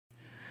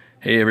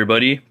Hey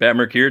everybody,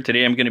 Batmerk here.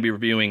 Today I'm going to be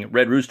reviewing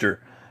Red Rooster.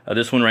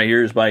 This one right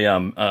here is by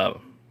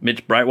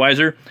Mitch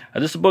Breitweiser.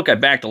 This is a book I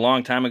backed a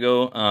long time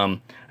ago.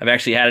 I've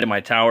actually had it in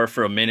my tower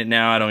for a minute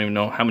now. I don't even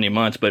know how many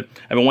months, but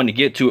I've been wanting to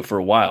get to it for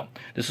a while.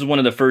 This is one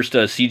of the first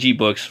CG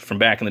books from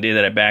back in the day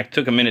that I backed. It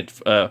took a minute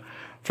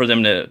for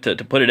them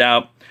to put it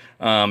out.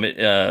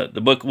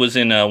 The book was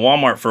in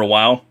Walmart for a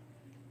while.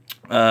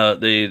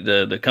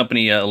 The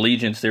company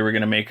Allegiance, they were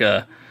going to make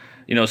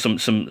some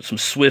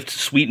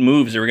sweet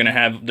moves. They were gonna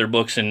have their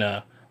books in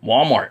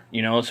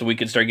Walmart, so we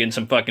could start getting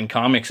some fucking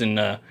comics in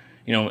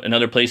in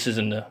other places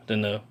than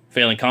the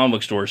failing comic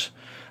book stores.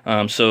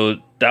 So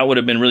that would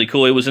have been really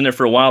cool. It was in there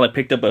for a while. I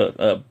picked up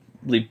I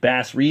believe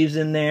Bass Reeves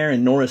in there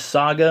and Norris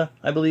Saga,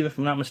 I believe, if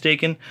I'm not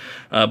mistaken.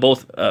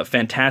 Both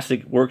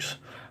fantastic works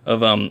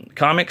of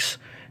comics.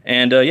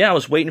 And yeah, I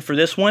was waiting for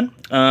this one.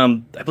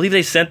 I believe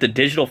they sent the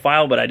digital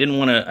file, but I didn't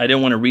want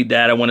to read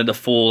that. I wanted the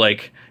full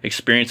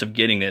experience of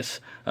getting this.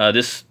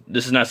 This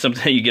is not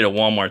something that you get at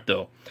Walmart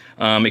though.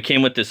 It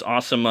came with this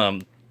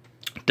awesome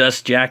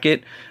dust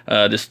jacket,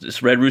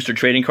 this Red Rooster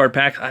trading card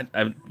pack.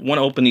 I want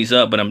to open these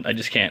up, but I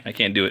just can't. I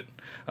can't do it.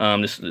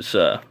 This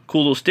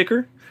cool little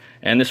sticker,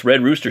 and this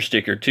Red Rooster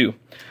sticker too.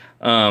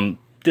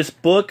 This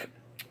book.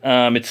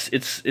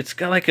 It's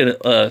got like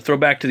a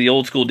throwback to the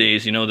old school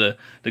days, the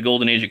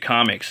golden age of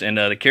comics, and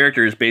the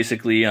character is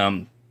basically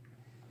a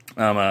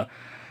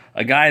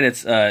guy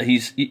that's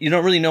you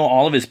don't really know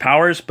all of his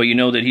powers, but you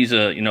know that he's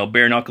a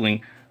bare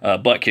knuckling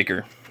butt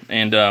kicker.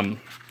 And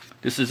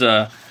this is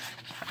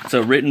it's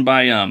written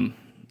by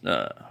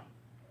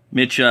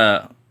Mitch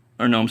the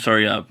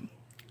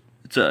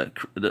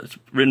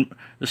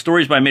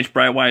story's by Mitch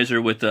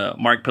Breitweiser with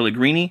Mark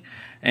Pellegrini,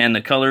 and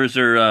the colors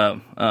are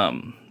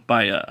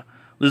by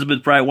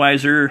Elizabeth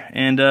Breitweiser,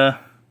 and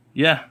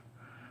yeah,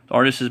 the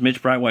artist is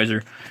Mitch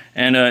Breitweiser.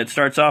 And it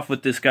starts off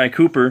with this guy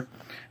Cooper,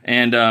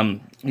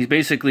 and he's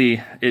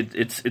basically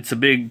it's a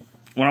big.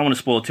 Well, I don't want to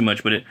spoil it too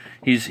much, but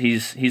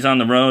he's on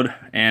the road,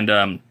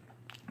 and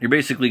you're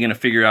basically going to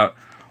figure out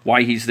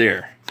why he's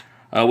there.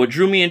 What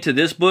drew me into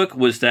this book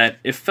was that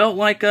it felt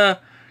like kind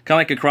of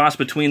like a cross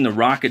between the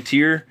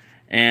Rocketeer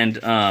and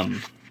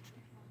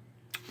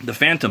the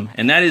Phantom,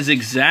 and that is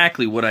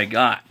exactly what I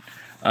got.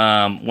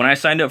 When I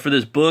signed up for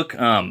this book,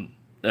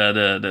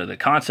 the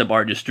concept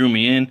art just drew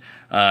me in.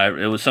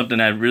 It was something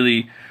that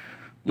really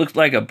looked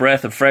like a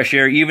breath of fresh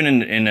air. Even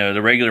in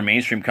the regular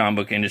mainstream comic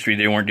book industry,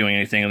 they weren't doing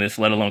anything of this,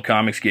 let alone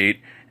Comicsgate.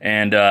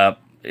 And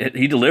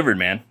he delivered,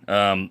 man.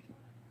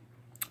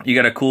 You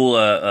got a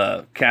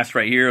cool cast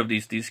right here of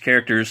these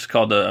characters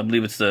called I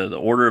believe it's the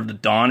Order of the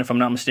Dawn, if I'm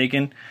not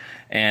mistaken.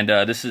 And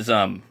this is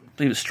I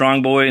believe it's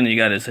Strong Boy, and then you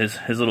got his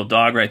little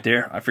dog right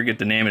there. I forget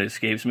the name; it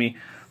escapes me.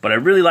 But I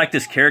really like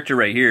this character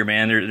right here,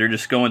 man. They're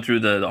just going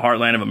through the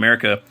heartland of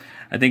America.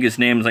 I think his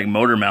name is like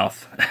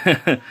Motormouth,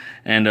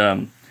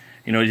 and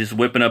he's just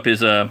whipping up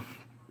his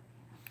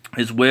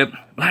whip,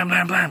 blam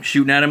blam blam,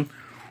 shooting at him,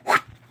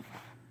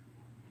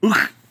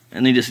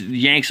 and he just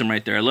yanks him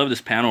right there. I love this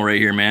panel right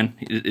here, man.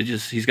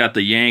 He's got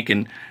the yank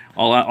and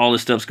all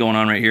this stuff's going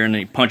on right here, and then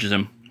he punches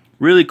him.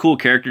 Really cool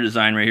character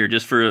design right here,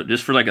 just for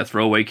like a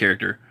throwaway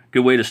character.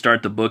 Good way to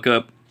start the book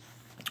up.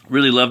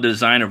 Really love the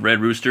design of Red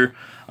Rooster.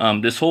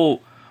 This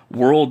whole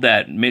world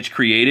that Mitch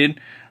created,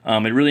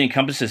 it really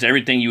encompasses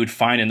everything you would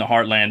find in the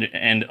heartland,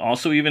 and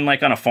also even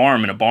like on a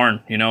farm, in a barn.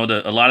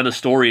 A lot of the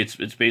story,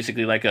 it's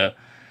basically like a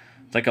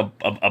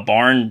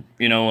barn,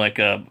 like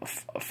a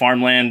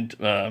farmland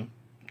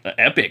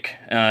epic,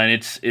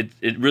 and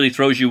it really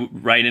throws you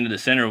right into the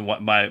center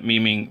by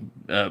meaning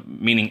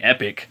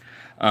epic.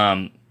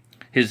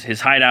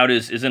 His hideout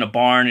is in a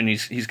barn, and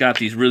he's got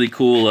these really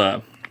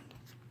cool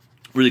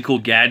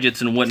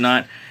gadgets and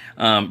whatnot.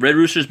 Red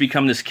Rooster's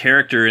become this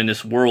character in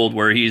this world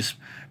where he's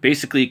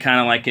basically kind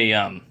of like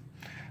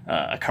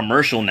a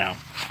commercial now,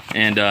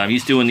 and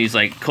he's doing these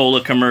like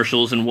cola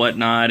commercials and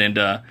whatnot,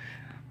 and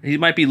he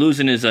might be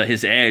losing his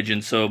edge,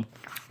 and so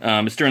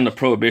it's during the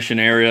Prohibition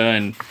era,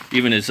 and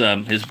even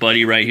his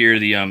buddy right here,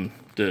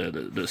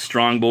 the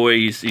Strong Boy,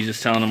 he's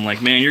just telling him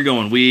like, man, you're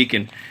going weak,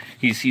 and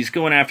he's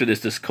going after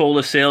this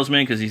cola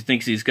salesman because he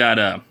thinks he's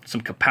got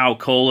some Kapow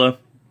cola.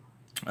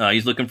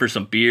 He's looking for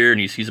some beer,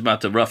 and he's about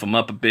to rough him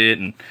up a bit,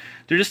 and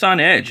they're just on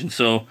edge. And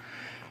so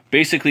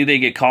basically they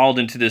get called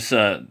into this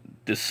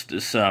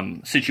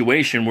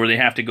situation where they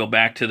have to go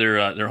back to their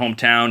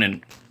hometown,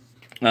 and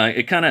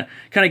it kind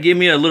of gave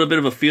me a little bit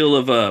of a feel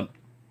of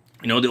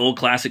the old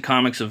classic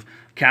comics of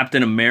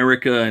Captain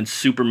America and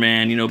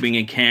Superman, being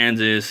in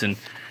Kansas,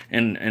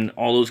 and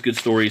all those good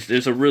stories.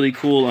 There's a really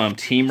cool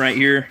team right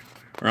here,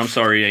 or I'm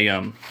sorry,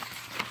 a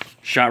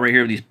shot right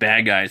here of these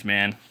bad guys,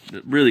 man.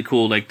 Really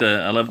cool.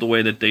 I love the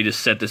way that they just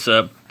set this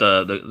up.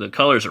 The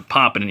colors are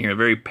popping in here,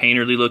 very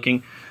painterly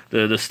looking.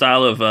 The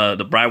style of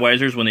the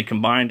Breitweisers, when they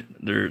combined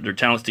their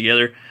talents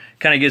together,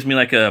 kind of gives me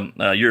like a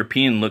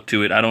European look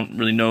to it. I don't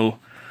really know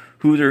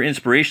who their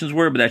inspirations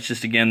were, but that's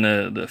just again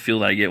the feel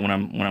that I get when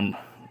I'm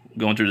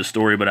going through the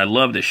story. But I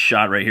love this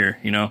shot right here.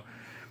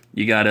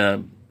 You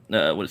got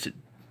what is it?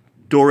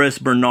 Doris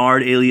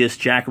Bernard, alias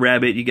Jack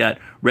Rabbit. You got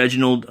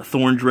Reginald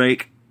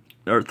Thorndrake,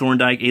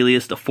 Thorndike,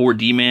 alias the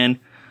 4D Man.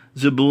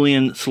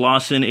 Zabulian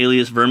Slauson,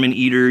 alias Vermin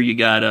Eater. You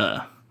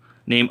got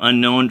name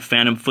unknown,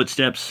 Phantom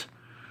Footsteps.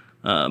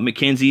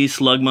 Mackenzie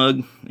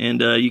Slugmug,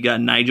 and you got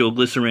Nigel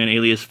Glycerin,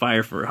 alias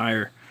Fire for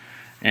Hire.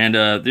 And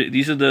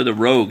these are the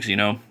rogues, you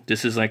know.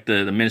 This is like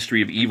the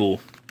Ministry of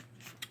Evil.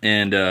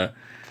 And the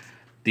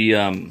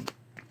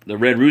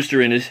Red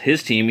Rooster and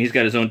his team, he's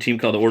got his own team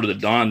called the Order of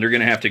the Dawn. They're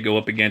going to have to go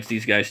up against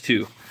these guys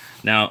too.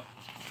 Now,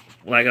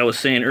 like I was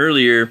saying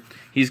earlier,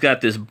 he's got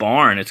this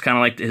barn. It's kind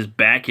of like his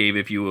bat cave,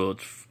 if you will.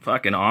 It's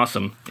fucking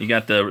awesome. You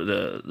got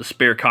the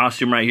spare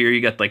costume right here. You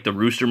got like the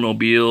Rooster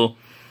Mobile.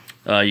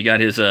 You got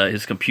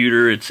his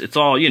computer. It's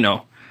all, you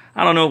know.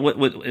 I don't know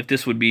what if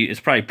this would be. It's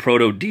probably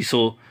proto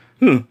diesel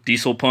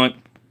punk,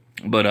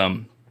 but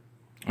I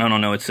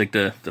don't know. It's like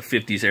the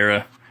 50s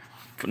era,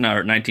 no,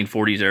 or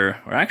 1940s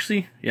era, or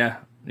actually, yeah,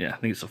 I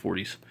think it's the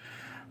 40s,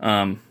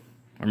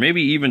 or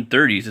maybe even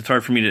 30s. It's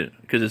hard for me to,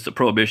 because it's the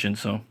Prohibition,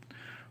 so,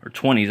 or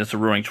 20s. That's the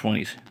Roaring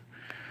 20s.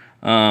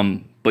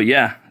 But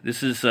yeah,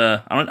 this is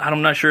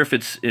I'm not sure if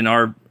it's in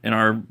our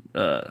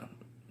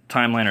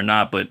timeline or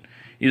not, but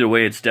either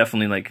way, it's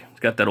definitely like, it's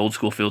got that old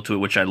school feel to it,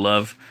 which I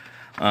love.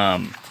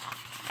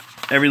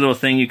 Every little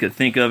thing you could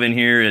think of in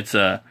here, it's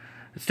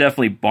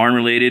definitely barn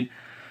related.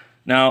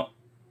 Now,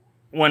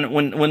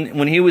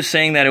 when he was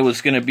saying that it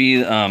was going to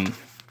be, I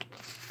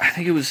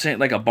think it was saying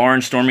like a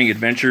barnstorming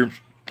adventure,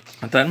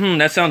 I thought,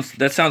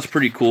 that sounds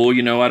pretty cool.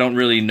 You know, I don't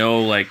really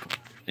know, like,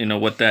 you know,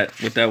 what that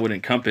would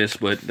encompass,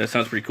 but that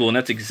sounds pretty cool, and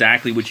that's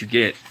exactly what you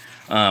get.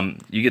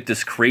 You get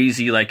this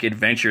crazy like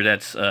adventure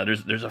that's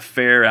there's a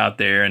fair out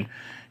there, and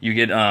you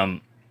get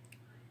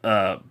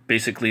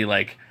basically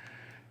like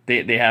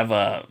they have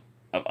a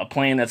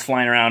plane that's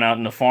flying around out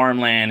in the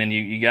farmland, and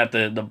you got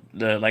the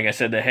like I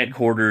said, the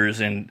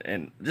headquarters,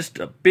 and just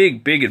a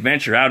big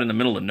adventure out in the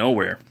middle of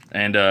nowhere,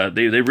 and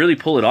they really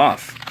pull it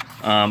off.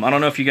 I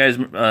don't know if you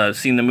guys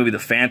seen the movie The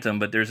Phantom,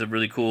 but there's a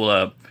really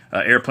cool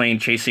airplane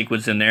chase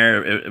sequence in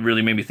there. It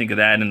really made me think of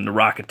that, and The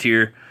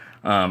Rocketeer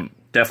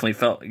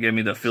definitely gave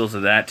me the feels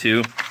of that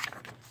too.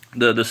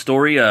 The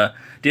story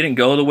didn't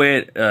go the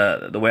way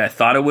I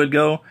thought it would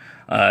go.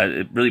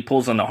 It really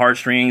pulls on the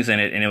heartstrings,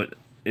 and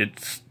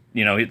it's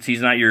you know,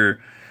 he's not your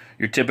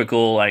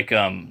typical like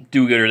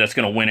do-gooder that's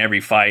going to win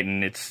every fight,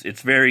 and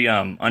it's very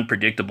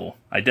unpredictable.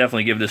 I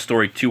definitely give this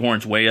story 2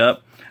 horns way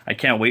up. I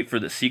can't wait for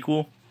the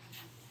sequel.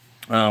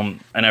 And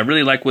I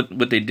really like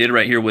what they did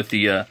right here with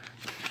the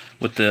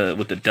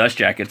dust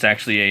jacket. It's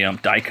actually a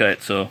die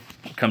cut, so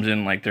it comes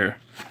in like they're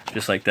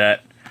just like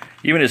that.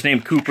 Even his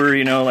name Cooper,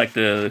 you know, like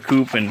the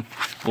coop, and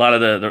a lot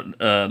of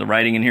the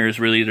writing in here is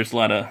really, there's a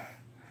lot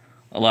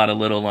of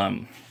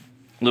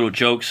little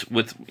jokes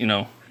with, you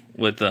know,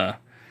 with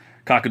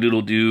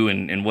cock-a-doodle-doo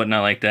and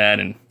whatnot like that,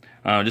 and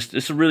just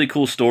it's a really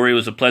cool story. It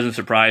was a pleasant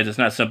surprise. It's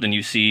not something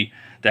you see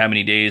that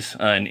many days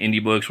in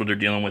indie books where they're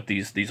dealing with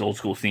these old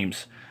school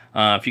themes.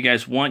 If you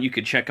guys want, you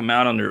could check them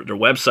out on their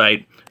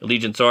website,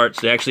 Allegiance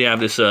Arts. They actually have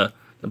this the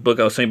book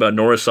I was saying about,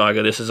 Nora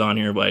Saga. This is on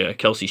here by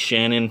Kelsey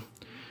Shannon,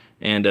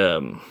 and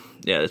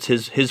yeah, it's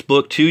his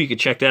book too. You could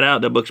check that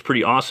out. That book's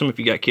pretty awesome. If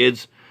you got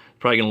kids,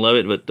 probably gonna love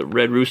it. But the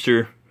Red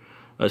Rooster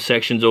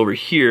section's over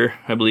here,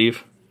 I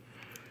believe.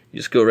 You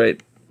just go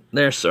right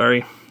there,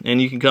 sorry, and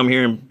you can come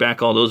here and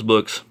back all those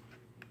books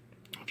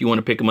if you want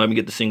to pick them up and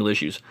get the single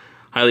issues.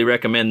 Highly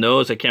recommend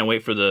those. I can't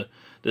wait for the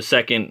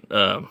second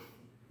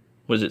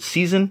what is it,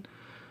 season?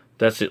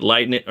 That's it.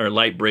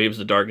 Light braves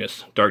the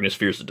darkness. Darkness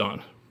fears the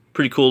dawn.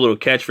 Pretty cool little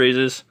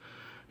catchphrases.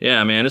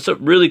 Yeah, man, it's a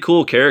really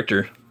cool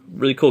character.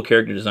 Really cool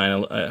character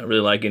design. I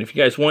really like it. If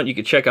you guys want, you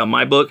can check out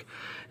my book.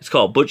 It's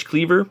called Butch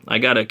CLEAVER. I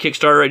got a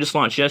Kickstarter I just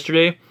launched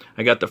yesterday.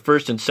 I got the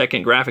first and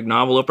second graphic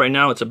novel up right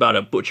now. It's about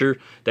a butcher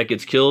that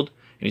gets killed,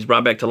 and he's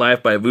brought back to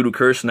life by a voodoo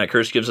curse, and that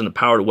curse gives him the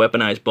power to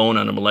weaponize bone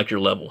on a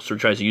molecular level. So he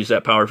tries to use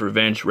that power for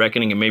revenge,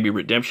 reckoning, and maybe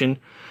redemption.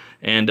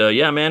 And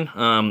yeah, man,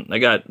 I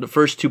got the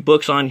first 2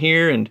 books on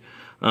here, and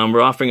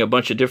we're offering a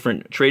bunch of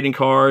different trading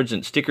cards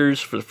and stickers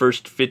for the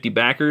first 50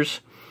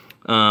 backers.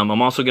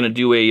 I'm also going to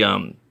do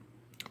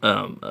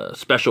a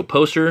special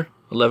poster,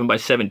 11 by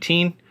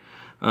 17.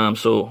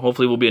 So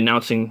hopefully we'll be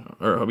announcing,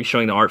 or I'll be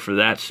showing the art for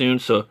that soon.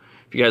 So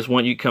if you guys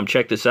want, you can come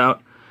check this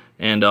out,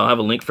 and I'll have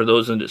a link for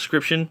those in the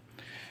description.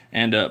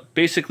 And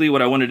basically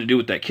what I wanted to do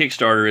with that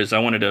Kickstarter is I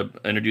wanted to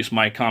introduce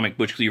my comic,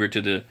 Butch CLEAVER,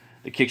 to the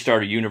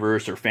Kickstarter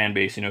universe or fan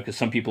base, you know, because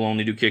some people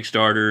only do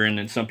Kickstarter, and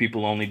then some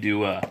people only do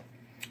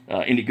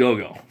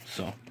Indiegogo.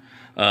 So,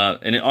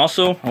 and it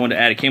also, I wanted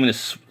to add, it came in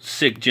this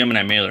sick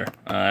Gemini mailer.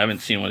 I haven't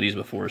seen one of these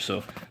before,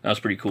 so that was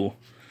pretty cool.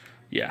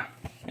 Yeah.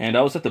 And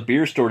I was at the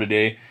beer store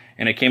today,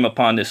 and I came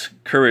upon this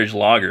Courage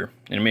Lager,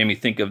 and it made me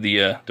think of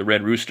the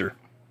Red Rooster,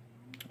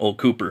 Old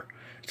Cooper.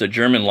 It's a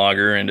German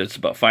lager, and it's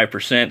about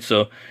 5%.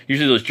 So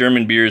usually those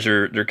German beers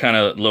they're kind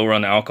of lower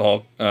on the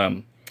alcohol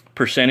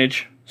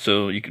percentage,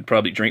 so you could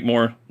probably drink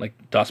more, like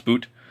Das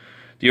Boot.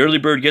 The early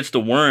bird gets the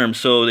worm,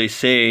 so they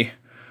say.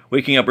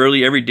 Waking up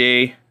early every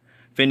day,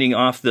 fending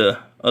off the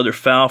other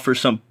fowl for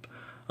some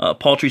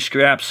paltry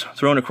scraps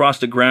thrown across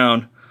the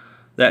ground.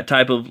 That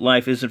type of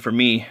life isn't for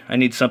me. I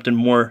need something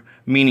more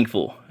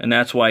meaningful, and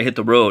that's why I hit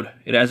the road.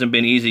 It hasn't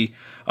been easy.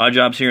 Odd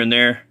jobs here and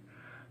there,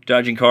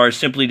 dodging cars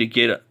simply to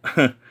get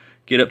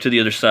up to the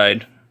other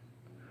side.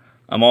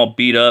 I'm all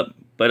beat up,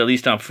 but at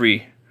least I'm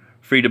free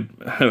to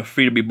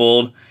be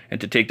bold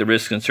and to take the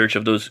risks in search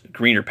of those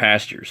greener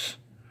pastures.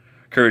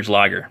 Courage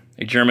Lager,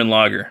 a German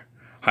lager,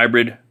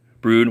 hybrid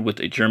brewed with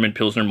a German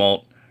Pilsner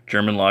malt,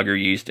 German lager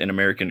yeast, and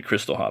American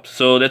crystal hops.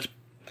 So that's,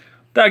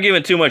 without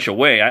giving too much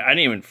away, I didn't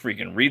even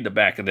freaking read the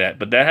back of that,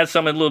 but that has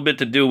something a little bit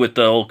to do with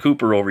the old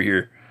Cooper over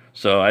here.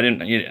 So I didn't,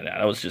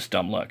 that was just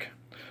dumb luck.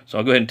 So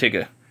I'll go ahead and take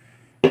a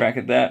crack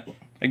at that.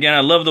 Again, I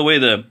love the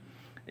way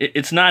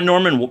it's not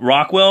Norman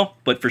Rockwell,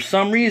 but for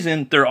some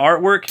reason, their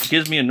artwork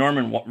gives me a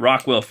Norman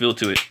Rockwell feel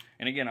to it.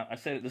 And again, I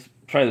said it, this is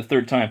probably the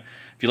third time.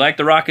 If you like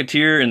The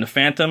Rocketeer and The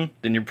Phantom,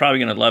 then you're probably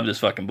going to love this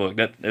fucking book.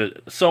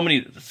 So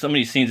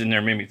many scenes in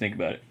there made me think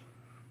about it.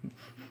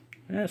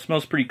 Yeah, it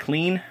smells pretty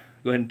clean.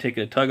 Go ahead and take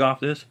a tug off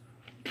this.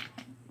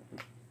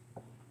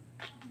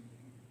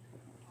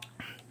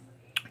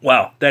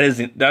 Wow, that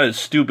is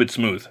stupid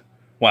smooth.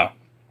 Wow.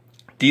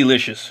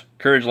 Delicious.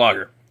 Courage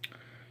Lager.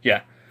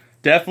 Yeah,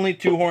 definitely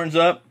 2 horns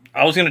up.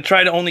 I was going to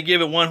try to only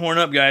give it 1 horn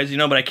up, guys,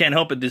 but I can't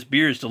help it. This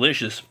beer is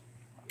delicious.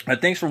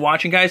 Thanks for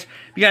watching, guys.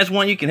 If you guys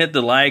want, you can hit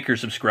the like or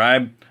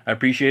subscribe. I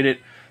appreciate it.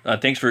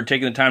 Thanks for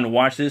taking the time to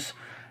watch this.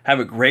 Have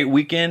a great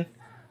weekend.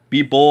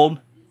 Be bold,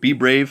 be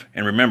brave,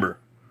 and remember,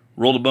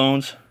 roll the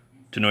bones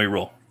to know your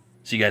role.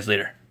 See you guys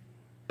later.